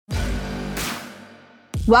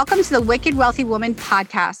Welcome to the Wicked Wealthy Woman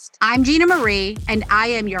podcast. I'm Gina Marie, and I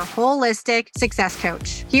am your holistic success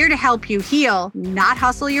coach, here to help you heal, not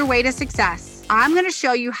hustle your way to success. I'm going to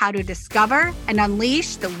show you how to discover and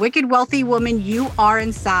unleash the wicked wealthy woman you are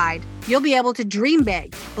inside. You'll be able to dream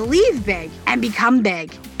big, believe big, and become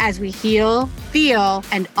big as we heal, feel,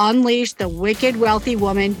 and unleash the wicked wealthy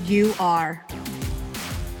woman you are.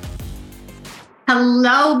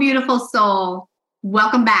 Hello, beautiful soul.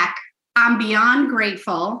 Welcome back. I'm beyond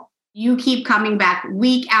grateful. You keep coming back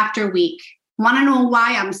week after week. Want to know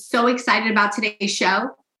why I'm so excited about today's show?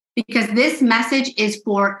 Because this message is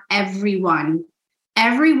for everyone.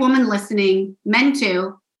 Every woman listening, men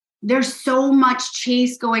too. There's so much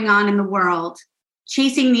chase going on in the world,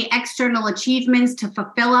 chasing the external achievements to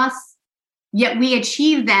fulfill us. Yet we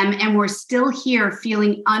achieve them and we're still here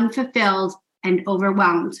feeling unfulfilled and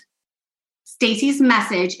overwhelmed. Stacey's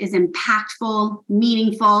message is impactful,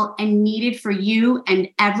 meaningful, and needed for you and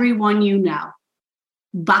everyone you know.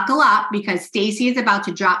 Buckle up because Stacey is about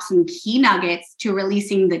to drop some key nuggets to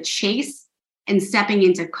releasing the chase and stepping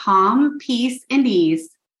into calm, peace, and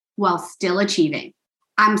ease while still achieving.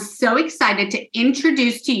 I'm so excited to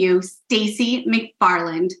introduce to you Stacey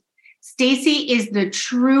McFarland. Stacey is the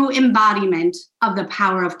true embodiment of the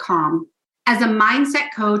power of calm. As a mindset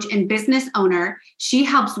coach and business owner, she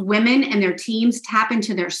helps women and their teams tap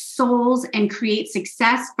into their souls and create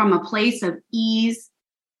success from a place of ease,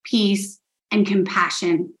 peace, and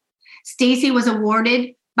compassion. Stacey was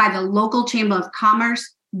awarded by the local Chamber of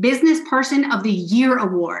Commerce Business Person of the Year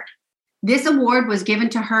Award. This award was given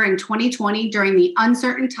to her in 2020 during the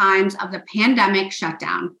uncertain times of the pandemic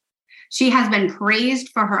shutdown. She has been praised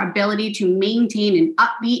for her ability to maintain an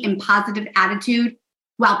upbeat and positive attitude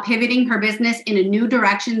while pivoting her business in a new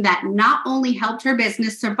direction that not only helped her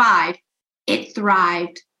business survive, it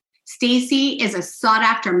thrived. Stacey is a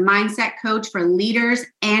sought-after mindset coach for leaders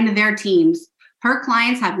and their teams. Her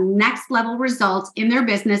clients have next-level results in their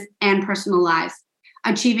business and personal lives,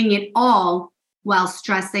 achieving it all while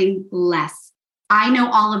stressing less. I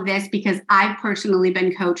know all of this because I've personally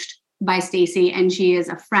been coached by Stacey, and she is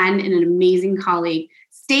a friend and an amazing colleague.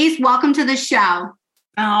 Stacey, welcome to the show.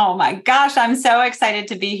 Oh my gosh, I'm so excited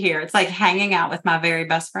to be here. It's like hanging out with my very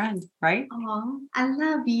best friend, right? Oh, I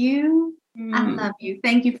love you. I love you.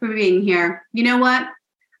 Thank you for being here. You know what?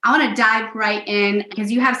 I want to dive right in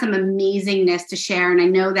because you have some amazingness to share. And I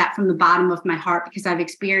know that from the bottom of my heart because I've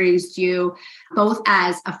experienced you both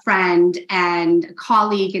as a friend and a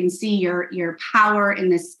colleague and see your power in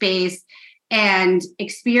this space and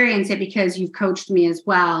experience it because you've coached me as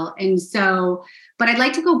well. And so, but I'd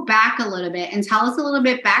like to go back a little bit and tell us a little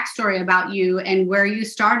bit backstory about you and where you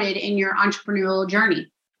started in your entrepreneurial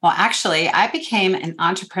journey. Well, actually, I became an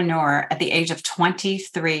entrepreneur at the age of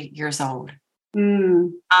 23 years old.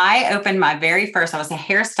 I opened my very first, I was a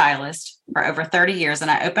hairstylist for over 30 years,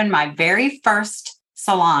 and I opened my very first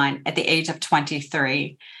salon at the age of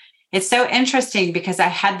 23. It's so interesting because I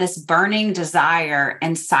had this burning desire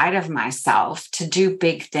inside of myself to do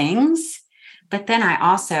big things. But then I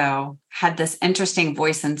also had this interesting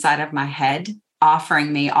voice inside of my head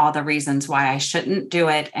offering me all the reasons why I shouldn't do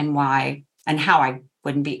it and why and how I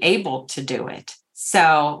wouldn't be able to do it.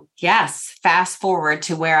 So yes, fast forward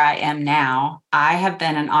to where I am now. I have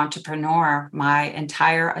been an entrepreneur my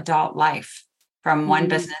entire adult life, from one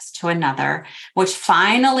business to another, which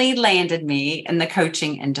finally landed me in the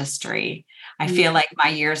coaching industry. I feel like my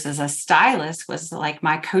years as a stylist was like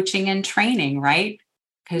my coaching and training, right?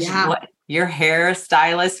 Because your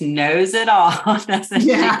hairstylist knows it all. Doesn't she?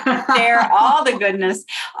 Share all the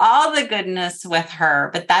goodness with her.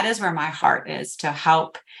 But that is where my heart is, to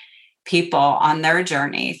help people on their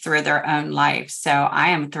journey through their own life. So I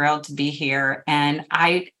am thrilled to be here. And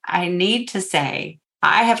I need to say,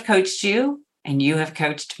 I have coached you and you have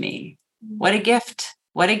coached me. What a gift.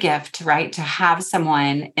 What a gift, right? To have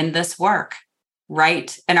someone in this work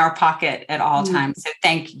right in our pocket at all times. So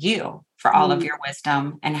thank you for all of your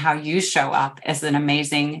wisdom and how you show up as an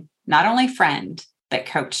amazing, not only friend, but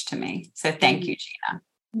coach to me. So thank you, Gina.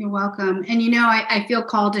 You're welcome. And, I feel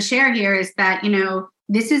called to share here is that,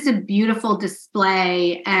 this is a beautiful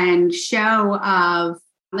display and show of,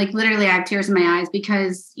 like, literally I have tears in my eyes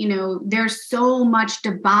because, there's so much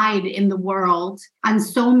divide in the world on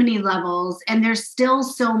so many levels. And there's still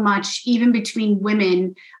so much, even between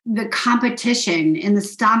women, the competition and the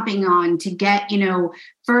stomping on to get,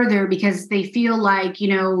 further because they feel like,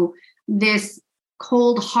 this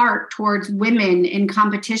cold heart towards women in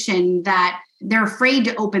competition that they're afraid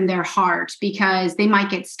to open their heart because they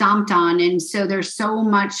might get stomped on. And so there's so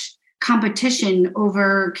much competition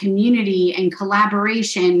over community and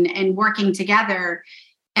collaboration and working together.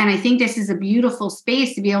 And I think this is a beautiful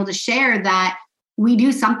space to be able to share that we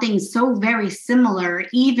do something so very similar,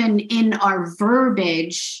 even in our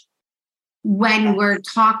verbiage when we're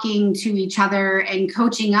talking to each other and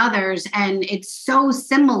coaching others. And it's so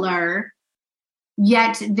similar,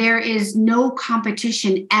 yet there is no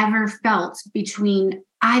competition ever felt between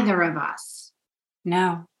either of us.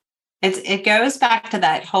 No, it goes back to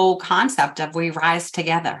that whole concept of we rise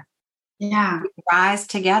together. Yeah. We rise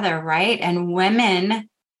together, right? And women,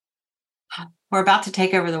 we're about to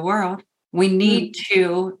take over the world. We need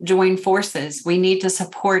to join forces. We need to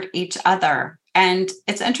support each other. And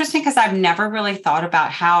it's interesting because I've never really thought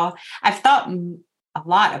about I've thought a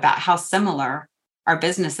lot about how similar our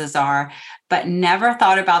businesses are, but never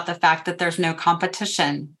thought about the fact that there's no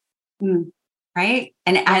competition. Right.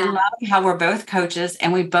 And I love how we're both coaches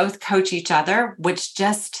and we both coach each other, which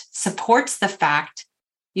just supports the fact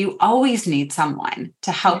you always need someone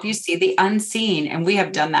to help you see the unseen. And we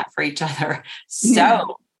have done that for each other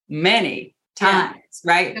so many times,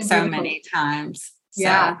 right? So many times.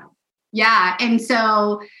 Yeah. Yeah. And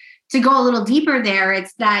so to go a little deeper there,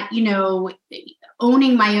 it's that,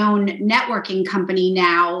 owning my own networking company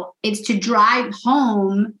now, it's to drive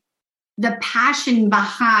home the passion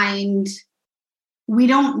behind we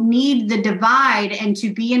don't need the divide and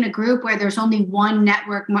to be in a group where there's only one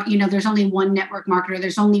network, there's only one network marketer,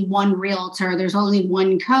 there's only one realtor, there's only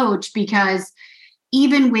one coach, because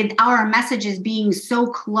even with our messages being so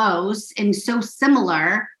close and so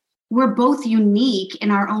similar, we're both unique in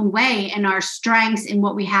our own way and our strengths and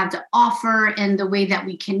what we have to offer and the way that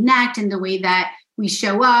we connect and the way that we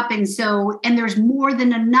show up. And there's more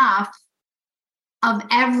than enough of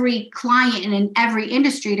every client and in every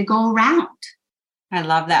industry to go around. I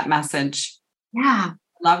love that message. Yeah.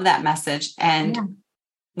 Love that message. And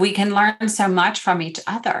we can learn so much from each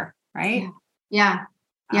other, right? Yeah.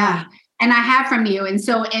 And I have from you. And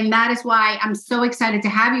that is why I'm so excited to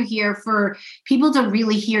have you here for people to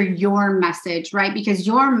really hear your message, right? Because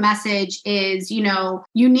your message is,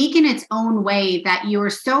 unique in its own way, that you are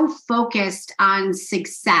so focused on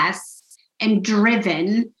success and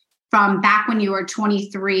driven from back when you were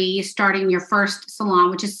 23, starting your first salon,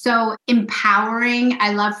 which is so empowering.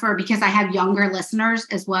 I love because I have younger listeners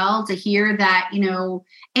as well to hear that,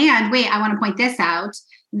 and wait, I want to point this out,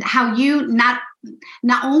 how you not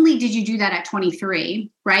only did you do that at 23,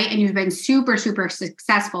 right? And you've been super, super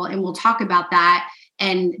successful. And we'll talk about that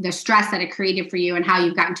and the stress that it created for you and how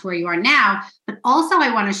you've gotten to where you are now. But also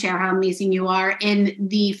I want to share how amazing you are in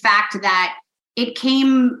the fact that it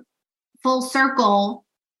came full circle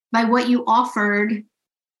by what you offered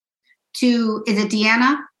to, is it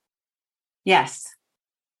Deanna? Yes.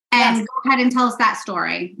 And go ahead and tell us that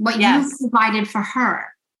story, what you provided for her.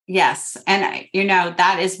 Yes. And,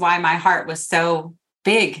 that is why my heart was so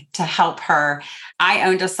big to help her. I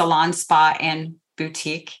owned a salon, spa, and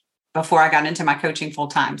boutique before I got into my coaching full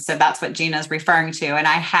time. So that's what Gina's referring to. And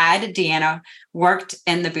I had Deanna worked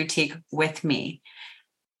in the boutique with me.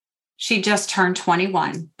 She just turned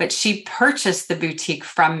 21, but she purchased the boutique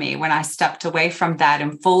from me when I stepped away from that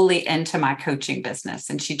and fully into my coaching business.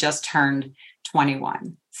 And she just turned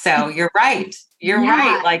 21. So you're right. You're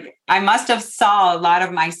right. Like I must have saw a lot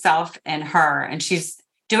of myself in her, and she's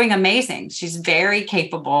doing amazing. She's very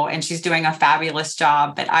capable and she's doing a fabulous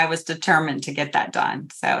job, but I was determined to get that done.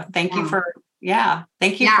 So thank you for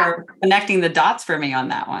connecting the dots for me on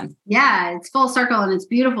that one. Yeah, it's full circle and it's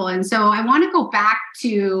beautiful. And so I want to go back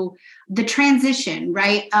to the transition,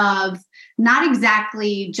 right? Of not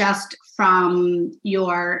exactly just from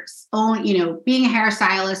your own, being a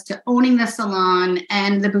hairstylist to owning the salon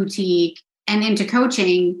and the boutique and into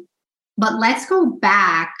coaching. But let's go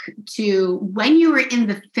back to when you were in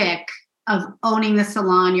the thick of owning the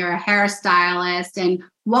salon, you're a hairstylist, and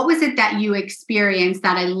what was it that you experienced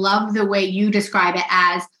that I love the way you describe it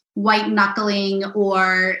as white knuckling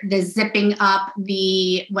or the zipping up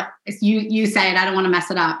what you said, I don't want to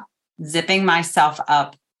mess it up. Zipping myself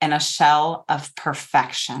up in a shell of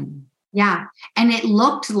perfection. Yeah. And it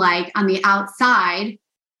looked like on the outside,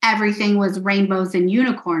 everything was rainbows and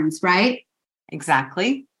unicorns, right?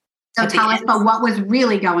 Exactly. So tell us about what was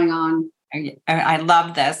really going on. I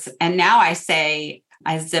love this. And now I say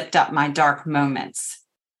I zipped up my dark moments.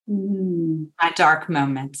 My dark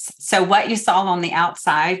moments. So what you saw on the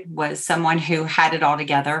outside was someone who had it all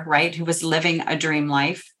together, right? Who was living a dream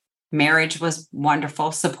life. Marriage was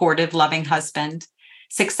wonderful, supportive, loving husband,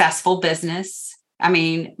 successful business. I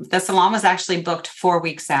mean, the salon was actually booked 4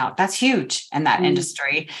 weeks out. That's huge in that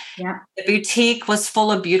industry. Yeah. The boutique was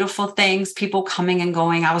full of beautiful things, people coming and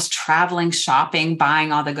going. I was traveling, shopping,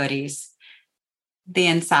 buying all the goodies. The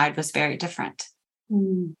inside was very different.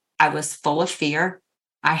 I was full of fear.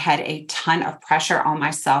 I had a ton of pressure on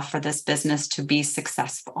myself for this business to be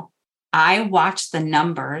successful. I watched the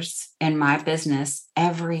numbers in my business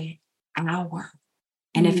every hour.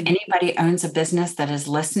 And if anybody owns a business that is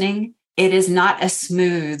listening, it is not a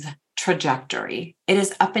smooth trajectory. It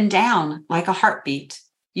is up and down like a heartbeat.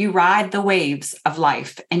 You ride the waves of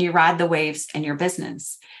life and you ride the waves in your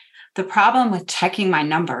business. The problem with checking my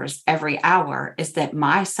numbers every hour is that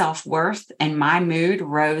my self-worth and my mood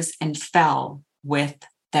rose and fell with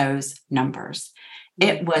those numbers.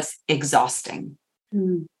 It was exhausting.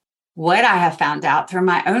 What I have found out through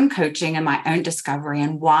my own coaching and my own discovery,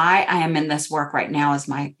 and why I am in this work right now as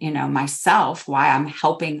myself, why I'm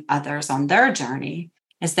helping others on their journey,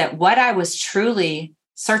 is that what I was truly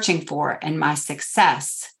searching for in my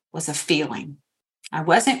success was a feeling. I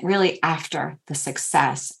wasn't really after the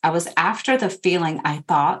success. I was after the feeling I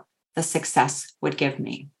thought the success would give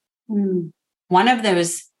me. One of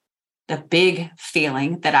those, the big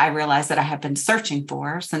feeling that I realized that I had been searching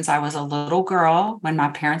for since I was a little girl when my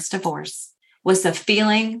parents divorced, was the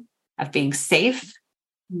feeling of being safe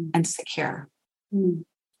and secure.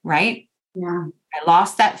 Right? Yeah. I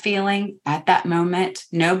lost that feeling at that moment.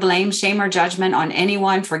 No blame, shame, or judgment on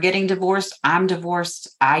anyone for getting divorced. I'm divorced.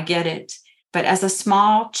 I get it. But as a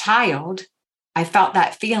small child, I felt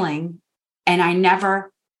that feeling and I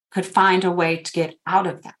never could find a way to get out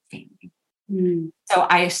of that feeling. So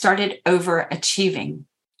I started overachieving.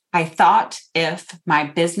 I thought if my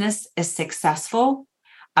business is successful,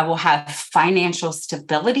 I will have financial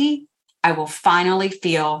stability. I will finally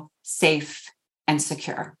feel safe and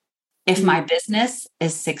secure. If my business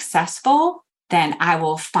is successful, then I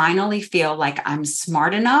will finally feel like I'm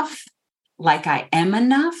smart enough, like I am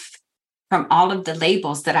enough, from all of the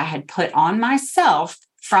labels that I had put on myself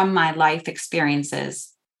from my life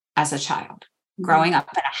experiences as a child. Growing up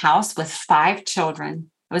in a house with 5 children,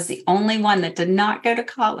 I was the only one that did not go to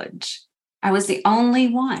college. I was the only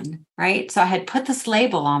one, right? So I had put this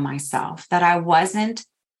label on myself that I wasn't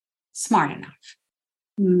smart enough.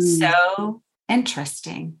 So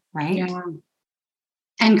interesting, right? Yeah.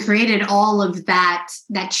 And created all of that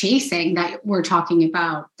chasing that we're talking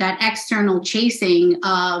about, that external chasing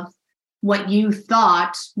of what you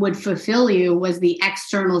thought would fulfill you was the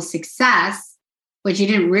external success, which you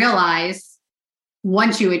didn't realize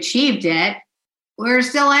once you achieved it, we're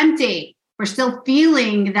still empty. We're still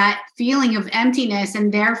feeling that feeling of emptiness.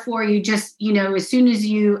 And therefore you just, as soon as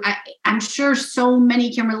I'm sure so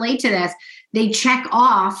many can relate to this, they check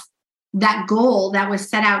off that goal that was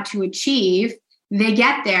set out to achieve. They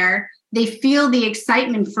get there, they feel the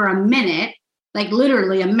excitement for a minute, like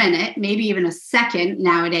literally a minute, maybe even a second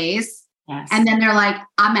nowadays. Yes. And then they're like,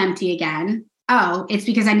 I'm empty again. Oh, it's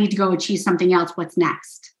because I need to go achieve something else. What's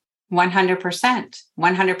next? 100%.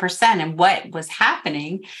 And what was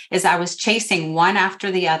happening is I was chasing one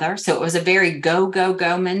after the other. So it was a very go, go,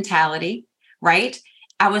 go mentality, right?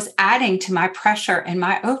 I was adding to my pressure and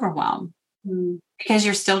my overwhelm because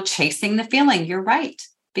you're still chasing the feeling. You're right.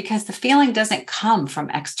 Because the feeling doesn't come from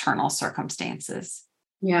external circumstances.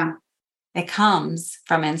 Yeah. It comes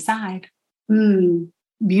from inside.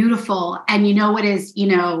 Beautiful. And you know what is,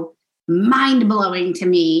 mind blowing to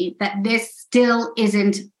me, that this still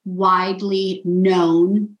isn't widely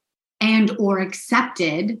known and or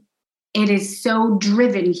accepted. It is so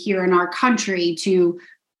driven here in our country to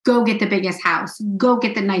go get the biggest house, go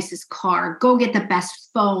get the nicest car, go get the best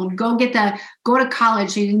phone, go to college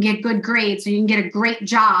so you can get good grades, so you can get a great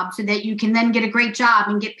job, so that you can then get a great job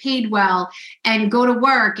and get paid well and go to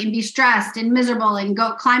work and be stressed and miserable and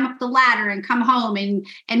go climb up the ladder and come home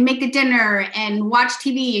and make the dinner and watch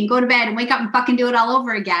TV and go to bed and wake up and fucking do it all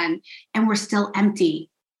over again. And we're still empty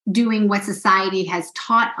doing what society has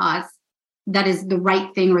taught us that is the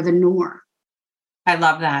right thing or the norm. I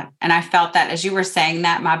love that. And I felt that as you were saying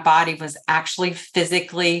that, my body was actually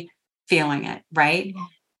physically feeling it, right? Yeah.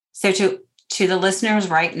 So to the listeners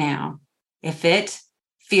right now, if it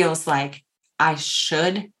feels like I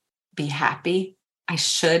should be happy,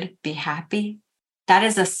 that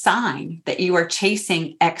is a sign that you are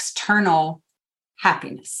chasing external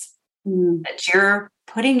happiness, that you're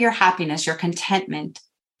putting your happiness, your contentment,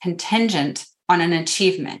 contingent on an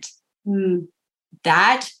achievement.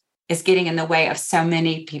 That is getting in the way of so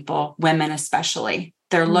many people, women especially.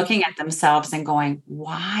 They're looking at themselves and going,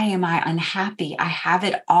 why am I unhappy? I have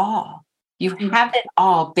it all. You have it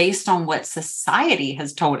all based on what society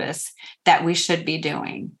has told us that we should be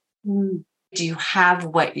doing. Do you have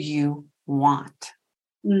what you want?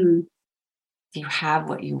 Do you have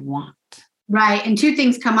what you want? Right. And 2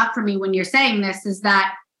 things come up for me when you're saying this is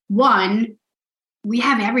that, one, we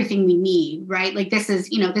have everything we need, right? Like this is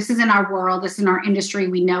in our world, this is in our industry.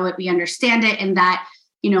 We know it, we understand it. And that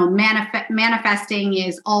manifesting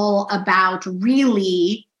is all about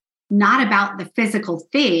really not about the physical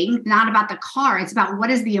thing, not about the car. It's about what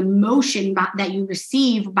is the emotion that you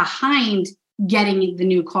receive behind getting the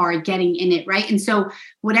new car, getting in it, right? And so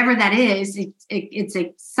whatever that is, it's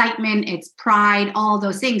excitement, it's pride, all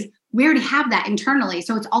those things. We already have that internally.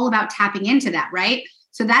 So it's all about tapping into that, right?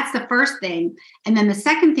 So that's the first thing. And then the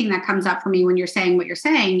second thing that comes up for me when you're saying what you're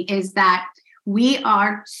saying is that we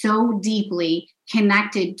are so deeply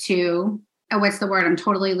connected to, what's the word? I'm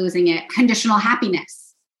totally losing it. Conditional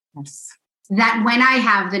happiness. Yes. That when I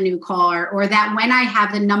have the new car or that when I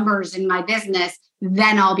have the numbers in my business,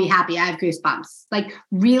 then I'll be happy. I have goosebumps. Like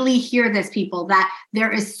really hear this, people, that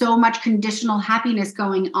there is so much conditional happiness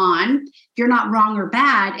going on. You're not wrong or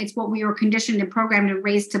bad. It's what we were conditioned and programmed and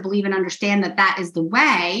raised to believe and understand that is the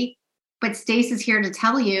way. But Stacey is here to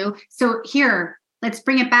tell you. So here, let's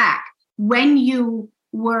bring it back. When you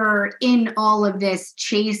were in all of this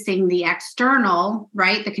chasing the external,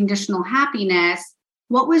 right? The conditional happiness.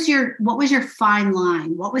 What was your fine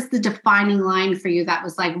line? What was the defining line for you that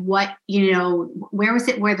was like, where was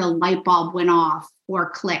it where the light bulb went off or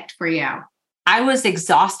clicked for you? I was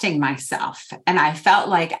exhausting myself and I felt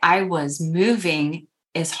like I was moving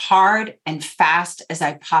as hard and fast as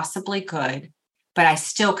I possibly could, but I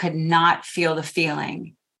still could not feel the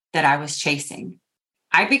feeling that I was chasing.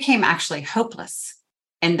 I became actually hopeless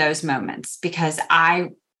in those moments because I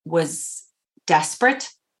was desperate.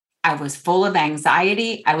 I was full of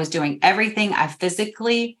anxiety. I was doing everything I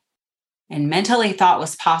physically and mentally thought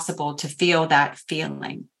was possible to feel that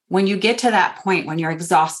feeling. When you get to that point, when you're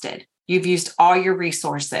exhausted, you've used all your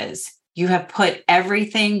resources, you have put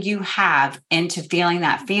everything you have into feeling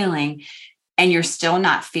that feeling, and you're still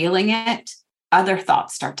not feeling it, other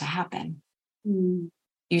thoughts start to happen.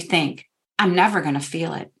 You think, I'm never going to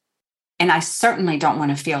feel it. And I certainly don't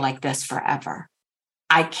want to feel like this forever.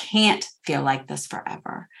 I can't feel like this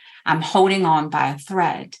forever. I'm holding on by a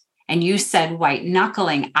thread. And you said white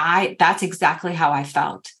knuckling. That's exactly how I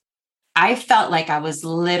felt. I felt like I was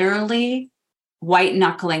literally white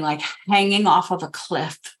knuckling, like hanging off of a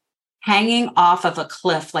cliff,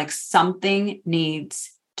 like something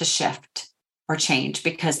needs to shift or change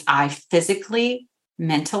because I physically,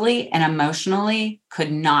 mentally, and emotionally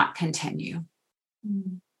could not continue.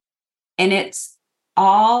 And it's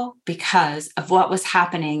all because of what was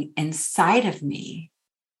happening inside of me.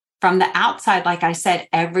 From the outside, like I said,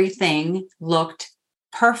 everything looked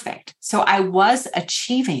perfect. So I was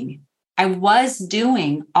achieving. I was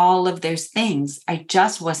doing all of those things. I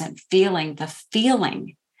just wasn't feeling the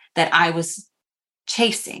feeling that I was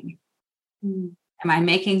chasing. Am I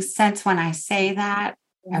making sense when I say that?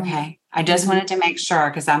 Okay. I just wanted to make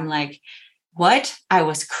sure because I'm like, what I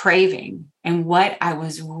was craving and what I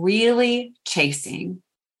was really chasing,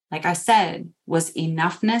 like I said, was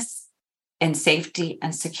enoughness and safety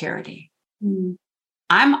and security.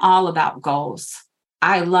 I'm all about goals.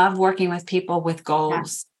 I love working with people with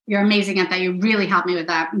goals. Yeah. You're amazing at that. You really helped me with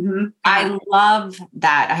that. I love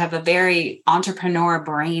that. I have a very entrepreneur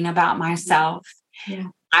brain about myself. Yeah.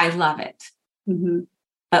 I love it.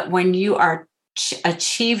 But when you are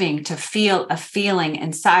achieving to feel a feeling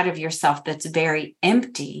inside of yourself that's very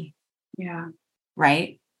empty. Yeah.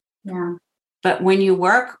 Right? Yeah. But when you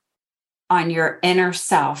work on your inner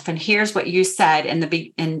self, and here's what you said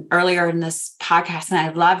earlier in this podcast, and I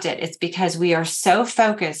loved it. It's because we are so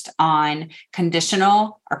focused on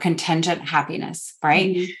conditional or contingent happiness,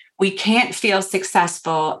 right? We can't feel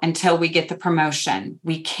successful until we get the promotion.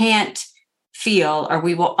 We can't feel, or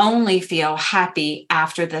we will only feel happy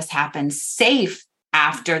after this happens, safe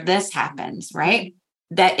after this happens, right?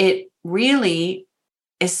 That it really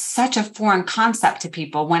is such a foreign concept to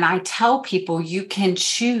people. When I tell people you can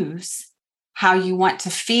choose how you want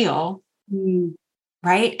to feel,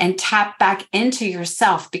 right? And tap back into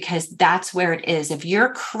yourself because that's where it is. If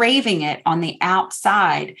you're craving it on the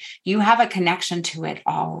outside, you have a connection to it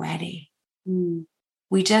already.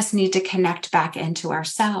 We just need to connect back into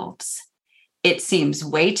ourselves. It seems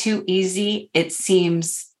way too easy.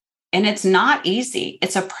 And it's not easy.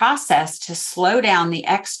 It's a process to slow down the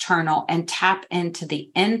external and tap into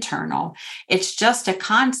the internal. It's just a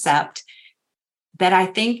concept that I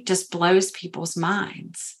think just blows people's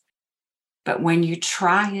minds. But when you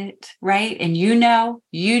try it, right, and you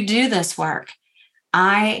do this work,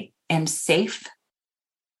 I am safe.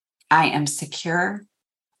 I am secure.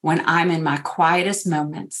 When I'm in my quietest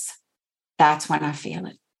moments, that's when I feel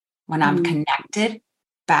it. When I'm connected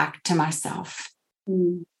back to myself,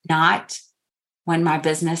 not when my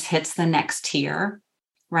business hits the next tier,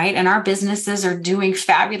 right? And our businesses are doing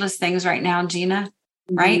fabulous things right now, Gina,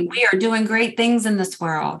 right? We are doing great things in this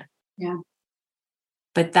world. Yeah.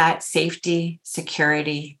 but that safety,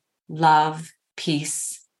 security, love,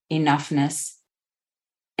 peace, enoughness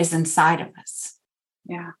is inside of us.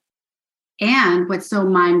 Yeah. And what's so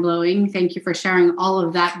mind-blowing, thank you for sharing all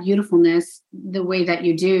of that beautifulness the way that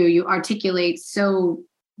you do. You articulate so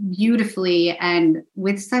beautifully and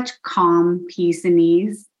with such calm, peace, and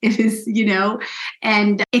ease. It is,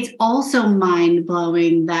 and it's also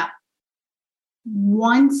mind-blowing that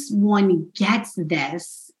once one gets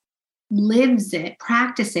this, lives it,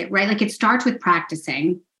 practice it, right? Like it starts with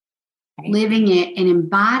practicing, living it and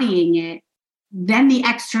embodying it, then the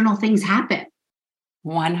external things happen.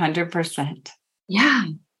 100%. Yeah.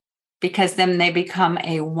 Because then they become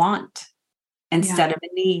a want instead of a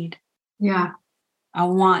need. Yeah. A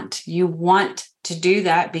want. You want to do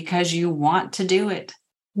that because you want to do it.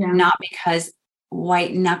 Yeah. Not because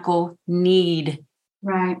white knuckle need.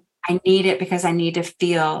 Right. I need it because I need to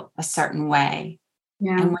feel a certain way.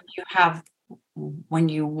 Yeah. And when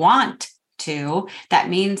you want to, that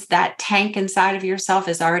means that tank inside of yourself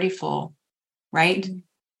is already full, right? Mm-hmm.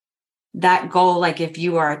 That goal, like if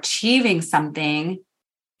you are achieving something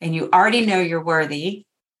and you already know you're worthy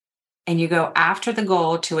and you go after the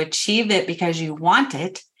goal to achieve it because you want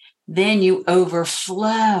it, then you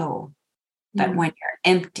overflow. But when you're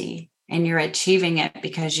empty and you're achieving it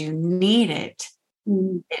because you need it,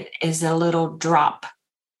 it is a little drop.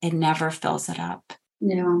 It never fills it up.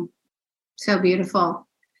 Yeah. So beautiful.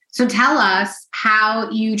 So tell us how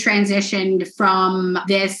you transitioned from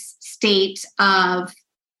this state of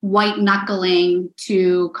white knuckling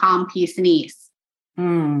to calm, peace, and ease.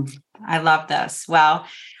 I love this. Well,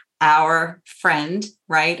 our friend,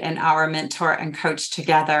 right, and our mentor and coach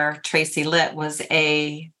together, Tracy Litt, was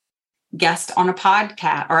a guest on a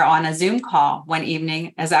podcast or on a Zoom call one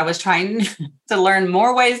evening as I was trying to learn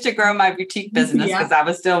more ways to grow my boutique business because I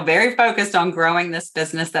was still very focused on growing this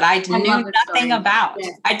business that I knew nothing about. Yeah.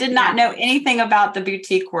 I did not know anything about the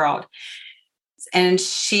boutique world. And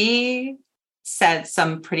she said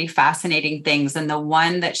some pretty fascinating things. And the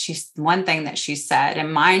one thing that she said,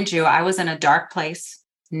 and mind you, I was in a dark place.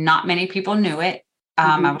 Not many people knew it.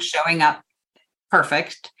 I was showing up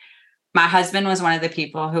perfect. My husband was one of the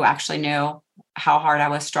people who actually knew how hard I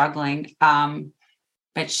was struggling.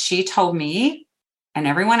 But she told me and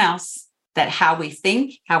everyone else that how we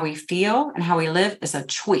think, how we feel, and how we live is a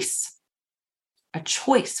choice. A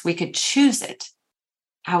choice. We could choose it.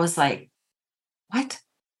 I was like, what?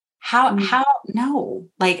 How, no,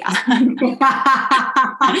 like, right. And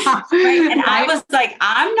I was like,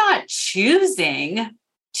 I'm not choosing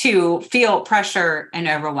to feel pressure and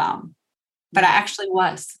overwhelm, but I actually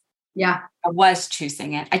was. Yeah. I was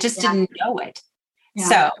choosing it. I just didn't know it. Yeah.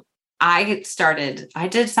 So I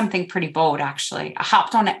did something pretty bold, actually. I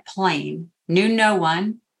hopped on a plane, knew no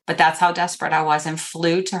one, but that's how desperate I was, and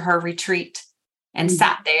flew to her retreat and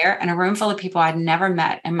sat there in a room full of people I'd never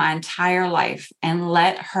met in my entire life and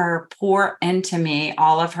let her pour into me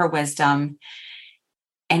all of her wisdom.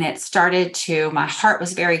 And it started my heart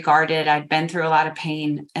was very guarded. I'd been through a lot of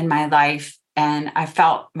pain in my life. And I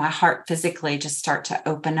felt my heart physically just start to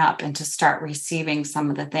open up and to start receiving some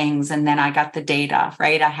of the things. And then I got the data,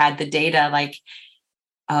 right? I had the data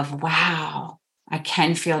of, wow, I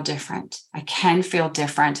can feel different. I can feel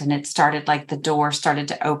different. And it started the door started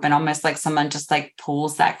to open, almost like someone just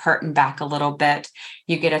pulls that curtain back a little bit.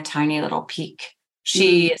 You get a tiny little peek.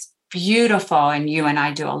 She is beautiful. And you and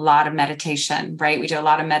I do a lot of meditation, right? We do a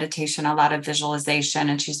lot of meditation, a lot of visualization,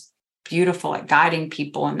 and she's beautiful at guiding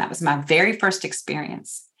people. And that was my very first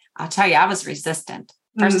experience. I'll tell you, I was resistant.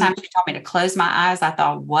 First time she told me to close my eyes, I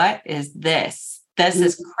thought, what is this? This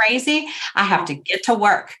is crazy. I have to get to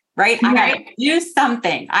work, right? I got to do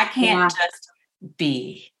something. I can't just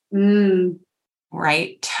be,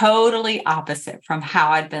 right? Totally opposite from how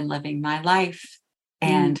I'd been living my life.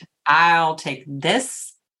 And I'll take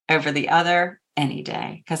this over the other any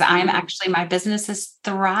day because my business is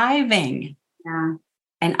thriving. Yeah.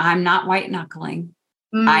 And I'm not white knuckling.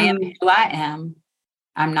 I am who I am.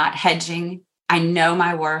 I'm not hedging. I know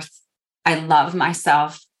my worth. I love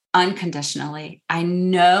myself unconditionally. I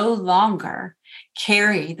no longer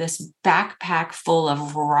carry this backpack full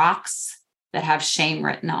of rocks that have shame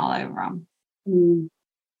written all over them.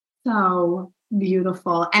 So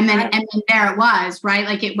beautiful. And then there it was, right?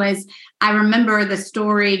 I remember the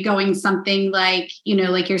story going something like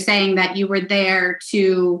you're saying that you were there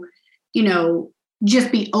to,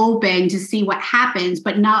 just be open to see what happens,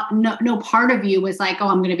 but no part of you was like, oh,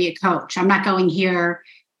 I'm going to be a coach. I'm not going here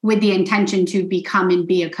with the intention to become and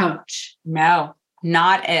be a coach. No,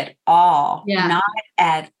 not at all. Yeah. Not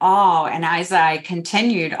at all. And as I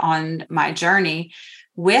continued on my journey,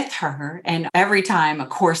 with her. And every time a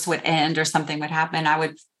course would end or something would happen, I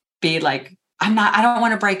would be like, I don't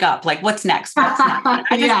want to break up. Like, what's next? What's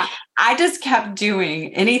next? I just kept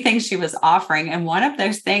doing anything she was offering. And one of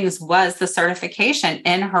those things was the certification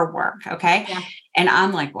in her work. Okay. Yeah. And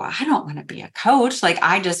I'm like, well, I don't want to be a coach. Like,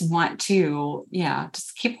 I just want to,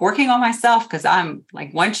 just keep working on myself. Cause I'm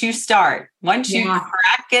like, once you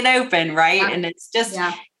crack it open, right. And it's just,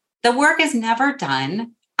 the work is never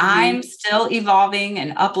done. I'm still evolving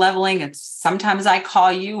and up leveling. It's sometimes I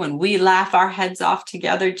call you and we laugh our heads off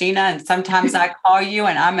together, Gina. And sometimes I call you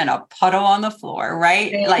and I'm in a puddle on the floor,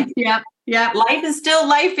 right? Like, life is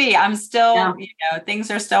still lifey. I'm still, things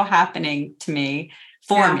are still happening to me,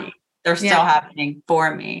 for me. They're still happening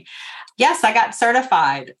for me. Yes, I got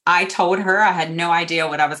certified. I told her I had no idea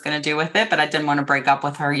what I was going to do with it, but I didn't want to break up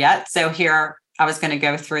with her yet. So here I was going to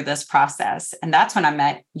go through this process. And that's when I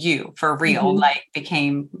met you for real.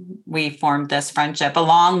 We formed this friendship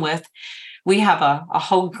along with, we have a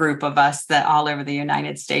whole group of us that all over the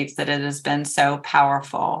United States that it has been so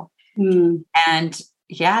powerful. And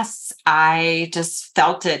yes, I just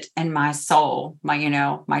felt it in my soul,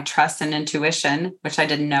 my trust and intuition, which I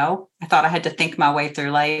didn't know. I thought I had to think my way through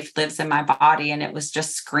life, lives in my body. And it was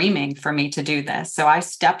just screaming for me to do this. So I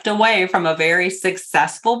stepped away from a very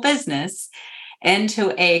successful business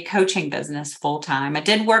into a coaching business full time. I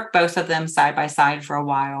did work both of them side by side for a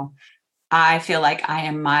while. I feel like I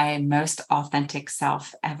am my most authentic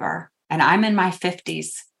self ever. And I'm in my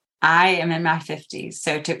 50s. I am in my 50s.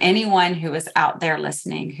 So to anyone who is out there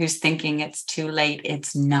listening, who's thinking it's too late,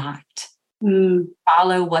 it's not.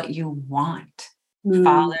 Follow what you want.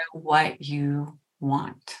 Follow what you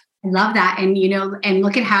want. I love that. And, and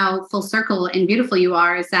look at how full circle and beautiful you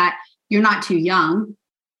are, is that you're not too young.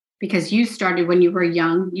 Because you started when you were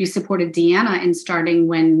young. You supported Deanna in starting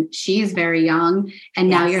when she's very young. And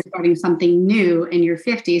now you're starting something new in your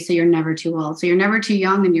 50s. So you're never too old. So you're never too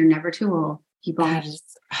young and you're never too old. That is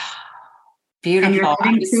beautiful.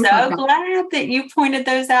 I'm so glad that you pointed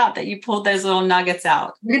those out, that you pulled those little nuggets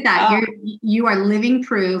out. Look at that. You are living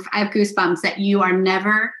proof. I have goosebumps that you are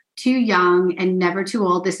never too young and never too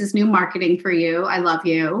old. This is new marketing for you. I love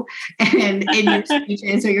you. And in your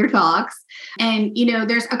speeches or your talks. And,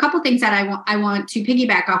 there's a couple things that I want to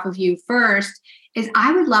piggyback off of you. First is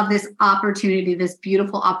I would love this opportunity, this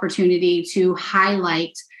beautiful opportunity to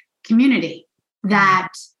highlight community, that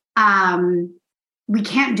we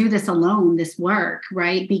can't do this alone, this work,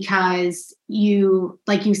 right? Because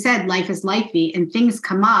like you said, life is lifey and things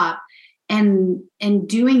come up. And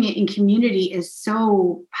doing it in community is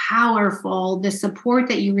so powerful. The support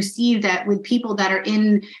that you receive that with people that are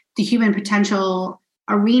in the human potential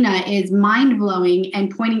arena is mind-blowing,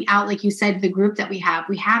 and pointing out, like you said, the group that we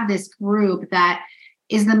have this group that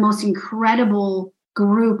is the most incredible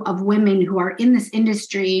group of women who are in this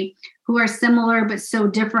industry, who are similar, but so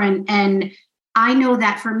different. And I know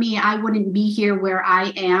that for me, I wouldn't be here where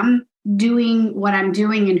I am doing what I'm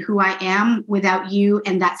doing and who I am without you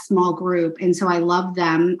and that small group. And so I love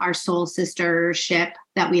them, our soul sistership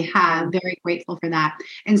that we have. Very grateful for that.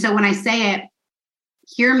 And so when I say it,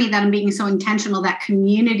 hear me that I'm being so intentional, that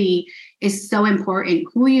community is so important.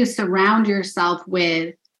 Who you surround yourself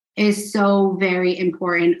with is so very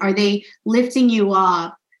important. Are they lifting you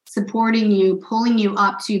up, supporting you, pulling you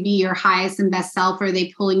up to be your highest and best self? Or are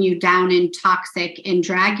they pulling you down and toxic and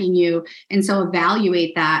dragging you? And so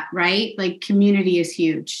evaluate that, right? Like community is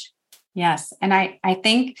huge. Yes. And I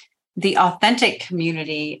think the authentic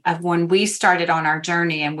community of when we started on our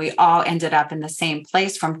journey and we all ended up in the same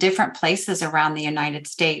place from different places around the United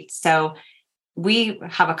States. So we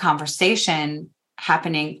have a conversation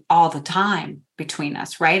happening all the time between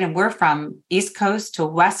us, right? And we're from East Coast to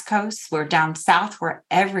West Coast. We're down south. We're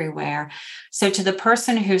everywhere. So to the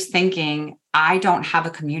person who's thinking, I don't have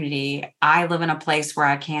a community, I live in a place where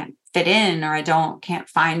I can't fit in, or can't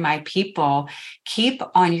find my people, keep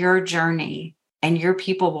on your journey and your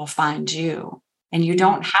people will find you. And you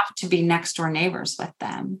don't have to be next door neighbors with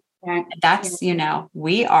them. Right. That's,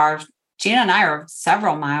 Gina and I are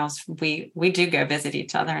several miles. We do go visit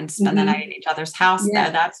each other and spend the night at each other's house. Yeah.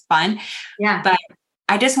 So that's fun. Yeah. But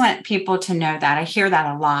I just want people to know that. I hear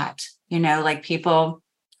that a lot, like people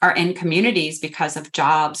are in communities because of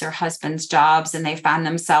jobs or husbands' jobs, and they find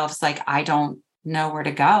themselves like, I don't know where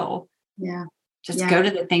to go. Yeah. Just go to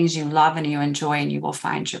the things you love and you enjoy, and you will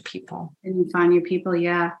find your people. And you find your people.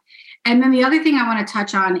 Yeah. And then the other thing I want to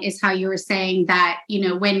touch on is how you were saying that,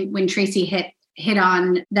 when Tracy hit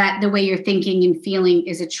on that, the way you're thinking and feeling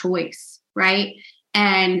is a choice, right?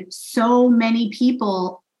 And so many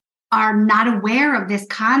people are not aware of this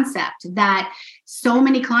concept that so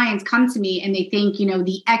many clients come to me and they think,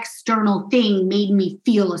 the external thing made me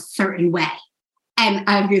feel a certain way. And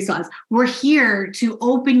I have goosebumps. We're here to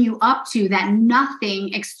open you up to that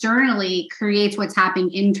nothing externally creates what's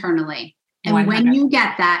happening internally. And 100%. when you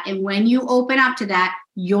get that, and when you open up to that,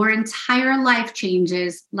 your entire life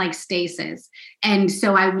changes like Stacey's. And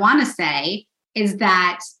so I want to say is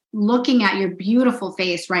that looking at your beautiful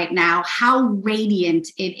face right now, how radiant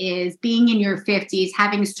it is, being in your 50s,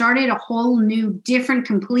 having started a whole new, different,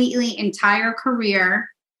 completely entire career,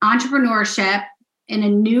 entrepreneurship in a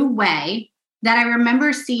new way, that I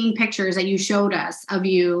remember seeing pictures that you showed us of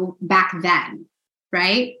you back then,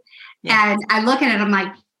 right? Yeah. And I look at it, I'm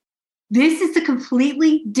like, this is a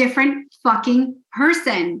completely different fucking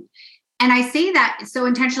person. And I say that so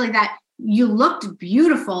intentionally that you looked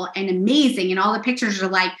beautiful and amazing. And all the pictures are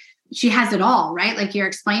like, she has it all, right? Like you're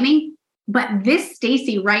explaining. But this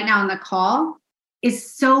Stacey right now on the call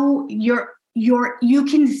is so you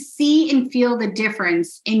can see and feel the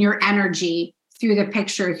difference in your energy through the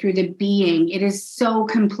picture, through the being. It is so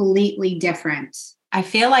completely different. I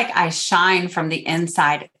feel like I shine from the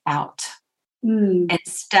inside out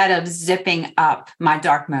instead of zipping up my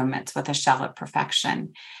dark moments with a shell of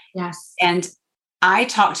perfection. Yes. And I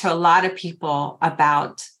talk to a lot of people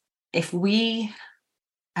about if we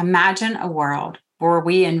imagine a world where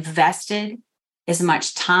we invested as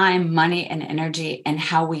much time, money, and energy in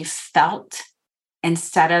how we felt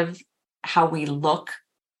instead of how we look.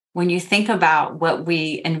 When you think about what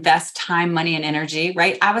we invest time, money, and energy,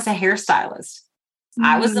 right? I was a hairstylist.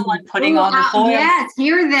 I was the one putting all the foils. Yes,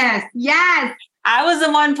 hear this. Yes. I was the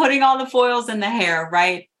one putting all the foils in the hair,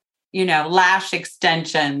 right? Lash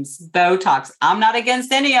extensions, Botox. I'm not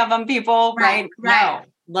against any of them, people, right? No,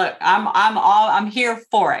 look, I'm here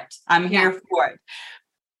for it. I'm here for it.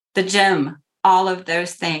 The gym, all of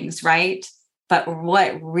those things, right? But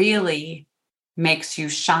what really makes you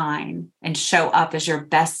shine and show up as your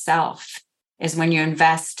best self is when you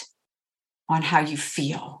invest on how you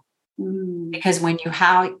feel. Because when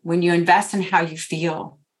you invest in how you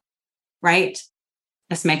feel, right?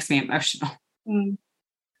 This makes me emotional.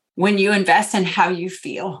 When you invest in how you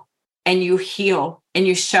feel and you heal and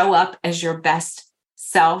you show up as your best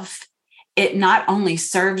self, it not only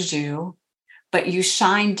serves you, but you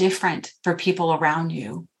shine different for people around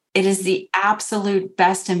you. It is the absolute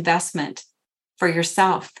best investment for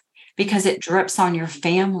yourself because it drips on your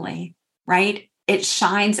family, right? It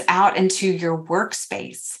shines out into your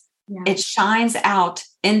workspace. Yeah. It shines out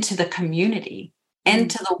into the community,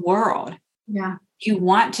 into the world. Yeah. You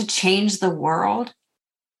want to change the world?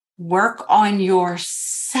 Work on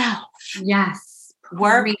yourself. Yes.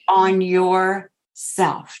 Work on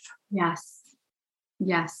yourself. Yes.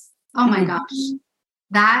 Yes. Oh my gosh.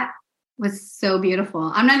 That was so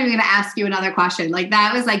beautiful. I'm not even going to ask you another question. Like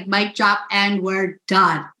that was like mic drop and we're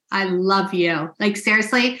done. I love you. Like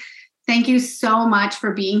seriously, thank you so much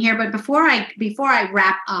for being here. But before I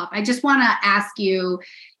wrap up, I just want to ask you,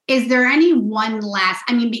 is there any one last,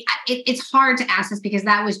 it's hard to ask this because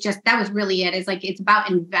that was really it. It's like, it's about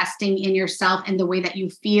investing in yourself and the way that you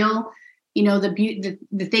feel,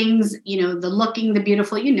 the things, the looking, the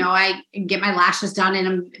beautiful, I get my lashes done and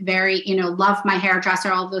I'm very, love my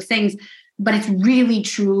hairdresser, all of those things, but it's really,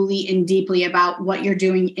 truly and deeply about what you're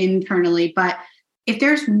doing internally. But if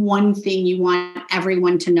there's one thing you want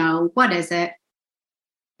everyone to know, what is it?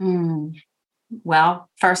 Well,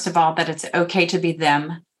 first of all, that it's okay to be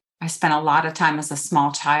them. I spent a lot of time as a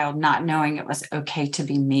small child not knowing it was okay to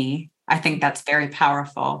be me. I think that's very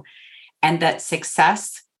powerful. And that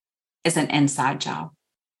success is an inside job.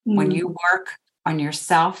 When you work on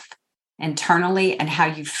yourself internally and how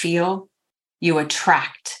you feel, you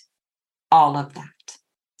attract all of that.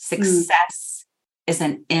 Success is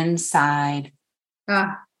an inside.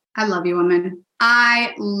 I love you, woman.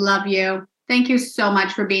 I love you. Thank you so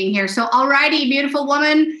much for being here. So, alrighty, beautiful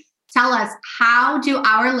woman. Tell us, how do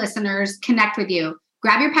our listeners connect with you?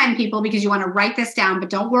 Grab your pen, people, because you want to write this down, but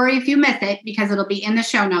don't worry if you miss it because it'll be in the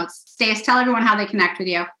show notes. Stacey, tell everyone how they connect with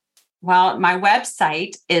you. Well, my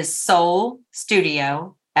website is Soul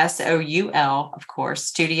Studio, SOUL, of course,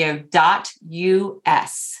 studio.us.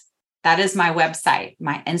 That is my website.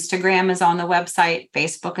 My Instagram is on the website.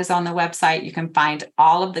 Facebook is on the website. You can find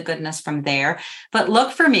all of the goodness from there. But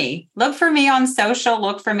look for me. Look for me on social.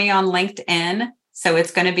 Look for me on LinkedIn. So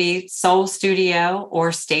it's going to be Soul Studio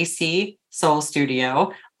or Stacey Soul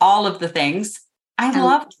Studio, all of the things. I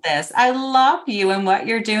loved this. I love you and what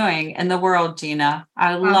you're doing in the world, Gina.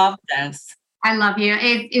 I love this. I love you.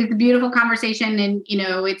 It's a beautiful conversation. And,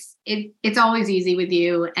 it's always easy with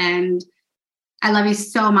you. And I love you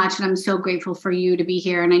so much. And I'm so grateful for you to be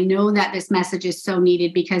here. And I know that this message is so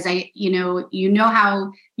needed because you know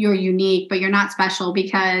how you're unique, but you're not special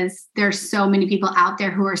because there's so many people out there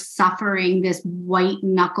who are suffering this white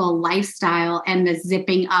knuckle lifestyle and the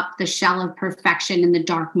zipping up the shell of perfection in the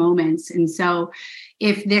dark moments. And so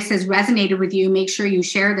if this has resonated with you, make sure you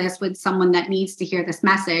share this with someone that needs to hear this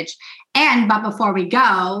message. But before we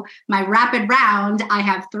go, my rapid round, I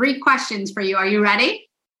have 3 questions for you. Are you ready?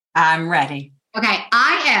 I'm ready. Okay,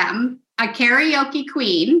 I am a karaoke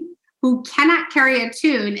queen who cannot carry a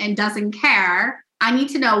tune and doesn't care. I need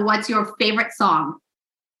to know, what's your favorite song?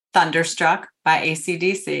 Thunderstruck by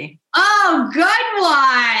AC/DC. Oh, good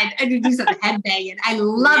one. And you do some headbanging. I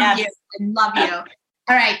love you. I love you.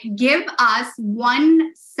 All right, give us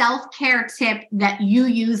one self-care tip that you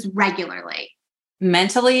use regularly.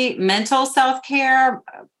 Mental self-care.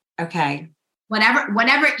 Okay. Whatever,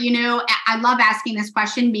 I love asking this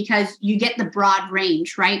question because you get the broad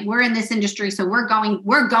range, right? We're in this industry, so we're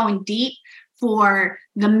going deep for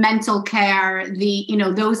the mental care,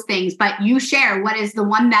 those things. But you share, what is the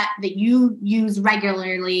one that you use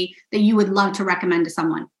regularly that you would love to recommend to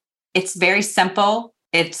someone? It's very simple.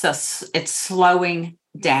 It's slowing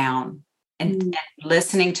down and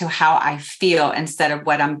listening to how I feel instead of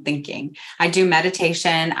what I'm thinking. I do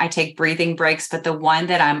meditation. I take breathing breaks, but the one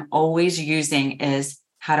that I'm always using is,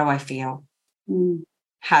 how do I feel?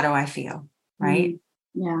 How do I feel? Right?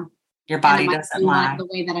 Yeah. Your body doesn't lie. The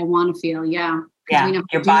way that I want to feel. Yeah. Yeah.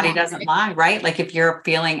 Your body doesn't lie, right? Like if you're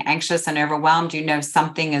feeling anxious and overwhelmed,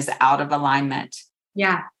 something is out of alignment.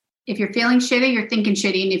 Yeah. If you're feeling shitty, you're thinking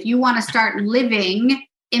shitty. And if you want to start living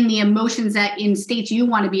in the emotions that in states you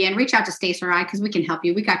want to be in, reach out to Stacey or I, because we can help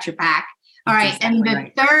you. We got your back. All right. Exactly. And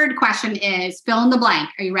the third question is fill in the blank.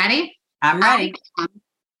 Are you ready? I'm ready. I am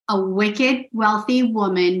a wicked, wealthy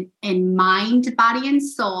woman in mind, body, and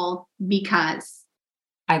soul because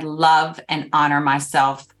I love and honor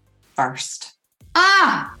myself first.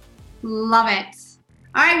 Love it.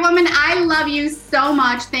 All right, woman, I love you so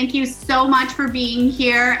much. Thank you so much for being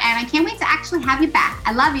here. And I can't wait to actually have you back.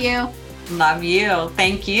 I love you. Love you.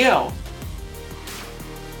 Thank you.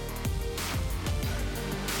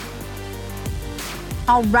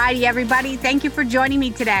 Alrighty, everybody. Thank you for joining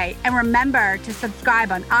me today. And remember to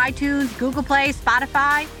subscribe on iTunes, Google Play,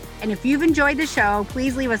 Spotify. And if you've enjoyed the show,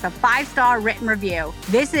 please leave us a 5-star written review.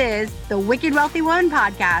 This is the Wicked Wealthy Woman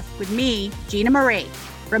podcast with me, Gina Marie.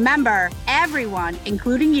 Remember, everyone,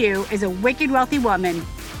 including you, is a wicked wealthy woman.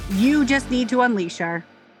 You just need to unleash her.